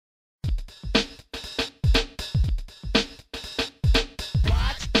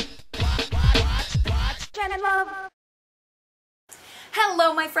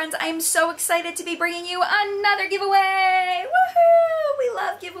friends, I am so excited to be bringing you another giveaway! Woohoo! We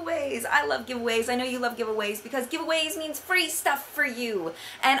love giveaways. I love giveaways. I know you love giveaways because giveaways means free stuff for you.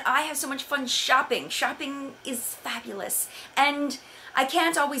 And I have so much fun shopping. Shopping is fabulous. And I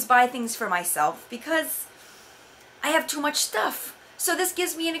can't always buy things for myself because I have too much stuff. So this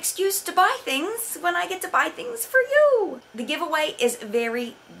gives me an excuse to buy things when I get to buy things for you. The giveaway is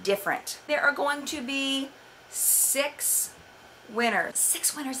very different. There are going to be 6 winners.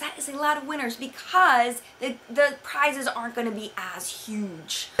 6 winners, that is a lot of winners because the prizes aren't going to be as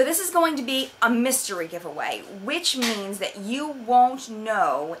huge. So this is going to be a mystery giveaway, which means that you won't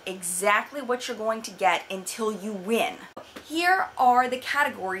know exactly what you're going to get until you win. Here are the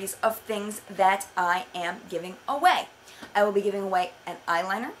categories of things that I am giving away. I will be giving away an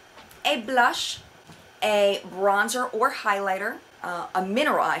eyeliner, a blush, a bronzer or highlighter, a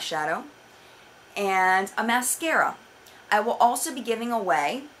mineral eyeshadow, and a mascara. I will also be giving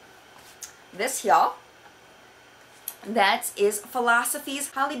away this here. That is Philosophy's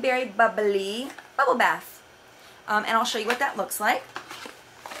Holly Berry Bubbly Bubble Bath. And I'll show you what that looks like.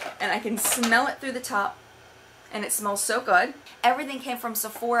 And I can smell it through the top. And it smells so good. Everything came from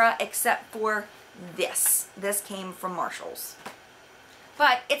Sephora except for this. This came from Marshall's.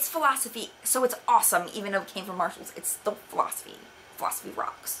 But it's Philosophy, so it's awesome. Even though it came from Marshall's, it's still Philosophy. Philosophy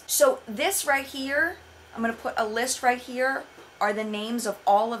rocks. So this right here, I'm going to put a list right here, are the names of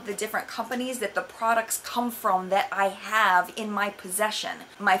all of the different companies that the products come from that I have in my possession.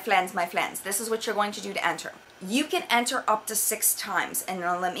 My friends, this is what you're going to do to enter. You can enter up to 6 times, and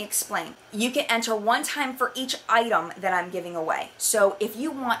now let me explain. You can enter 1 time for each item that I'm giving away. So if you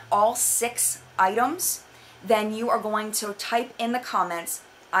want all 6 items, then you are going to type in the comments,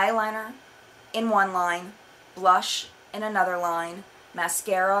 eyeliner in 1 line, blush in another line,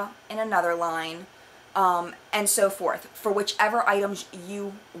 mascara in another line, and so forth, for whichever items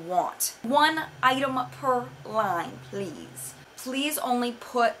you want. 1 item per line, please. Please only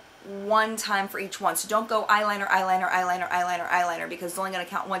put 1 time for each one. So don't go eyeliner, eyeliner, eyeliner, eyeliner, eyeliner, because it's only going to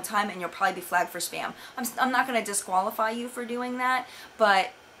count 1 time and you'll probably be flagged for spam. I'm not going to disqualify you for doing that,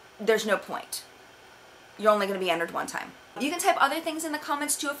 but there's no point. You're only going to be entered 1 time. You can type other things in the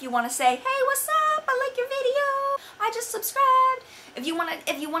comments too if you want to say, hey, what's up? I like your video. I just subscribed. If you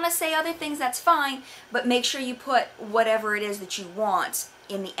want to say other things, that's fine, but make sure you put whatever it is that you want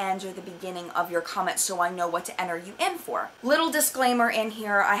in the end or the beginning of your comment so I know what to enter you in for. Little disclaimer in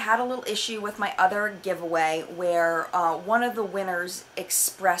here, I had a little issue with my other giveaway where one of the winners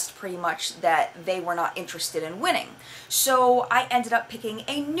expressed pretty much that they were not interested in winning. So I ended up picking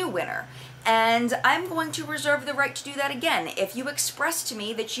a new winner. And I'm going to reserve the right to do that again. If you express to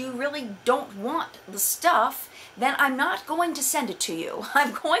me that you really don't want the stuff, then I'm not going to send it to you.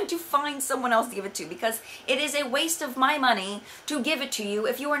 I'm going to find someone else to give it to because it is a waste of my money to give it to you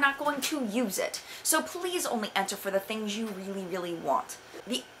if you are not going to use it. So please only enter for the things you really, really want.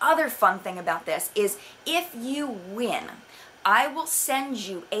 The other fun thing about this is if you win, I will send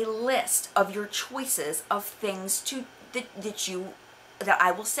you a list of your choices of things that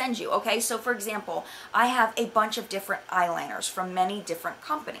I will send you, okay? So for example, I have a bunch of different eyeliners from many different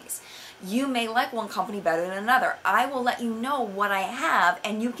companies. You may like one company better than another. I will let you know what I have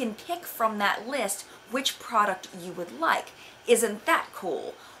and you can pick from that list which product you would like. Isn't that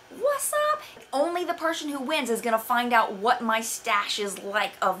cool? What's up? Only the person who wins is going to find out what my stash is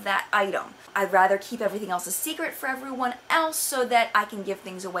like of that item. I'd rather keep everything else a secret for everyone else so that I can give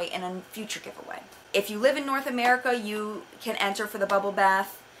things away in a future giveaway. If you live in North America, you can enter for the bubble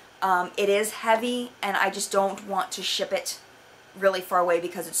bath. It is heavy and I just don't want to ship it really far away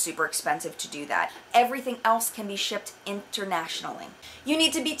because it's super expensive to do that. Everything else can be shipped internationally. You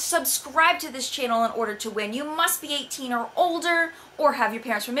need to be subscribed to this channel in order to win. You must be 18 or older or have your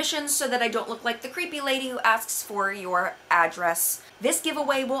parents' permission so that I don't look like the creepy lady who asks for your address. This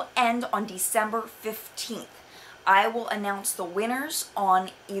giveaway will end on December 15th. I will announce the winners on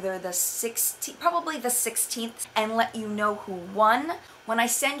either the 16th, probably the 16th, and let you know who won. When I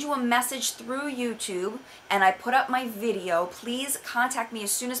send you a message through YouTube and I put up my video, please contact me as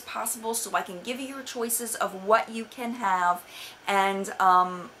soon as possible so I can give you your choices of what you can have and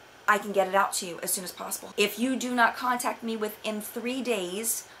I can get it out to you as soon as possible. If you do not contact me within 3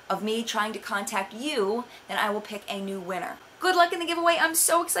 days of me trying to contact you, then I will pick a new winner. Good luck in the giveaway. I'm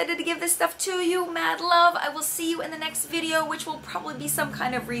so excited to give this stuff to you. Mad love. I will see you in the next video, which will probably be some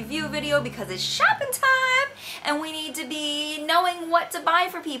kind of review video because it's shopping time and we need to be knowing what to buy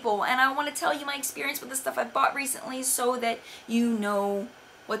for people. And I want to tell you my experience with the stuff I bought recently so that you know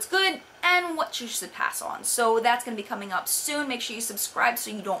what's good and what you should pass on. So that's going to be coming up soon. Make sure you subscribe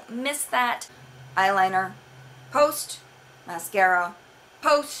so you don't miss that. Eyeliner, post, mascara,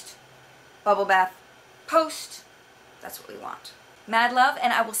 post, bubble bath, post. That's what we want. Mad love,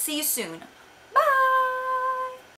 and I will see you soon.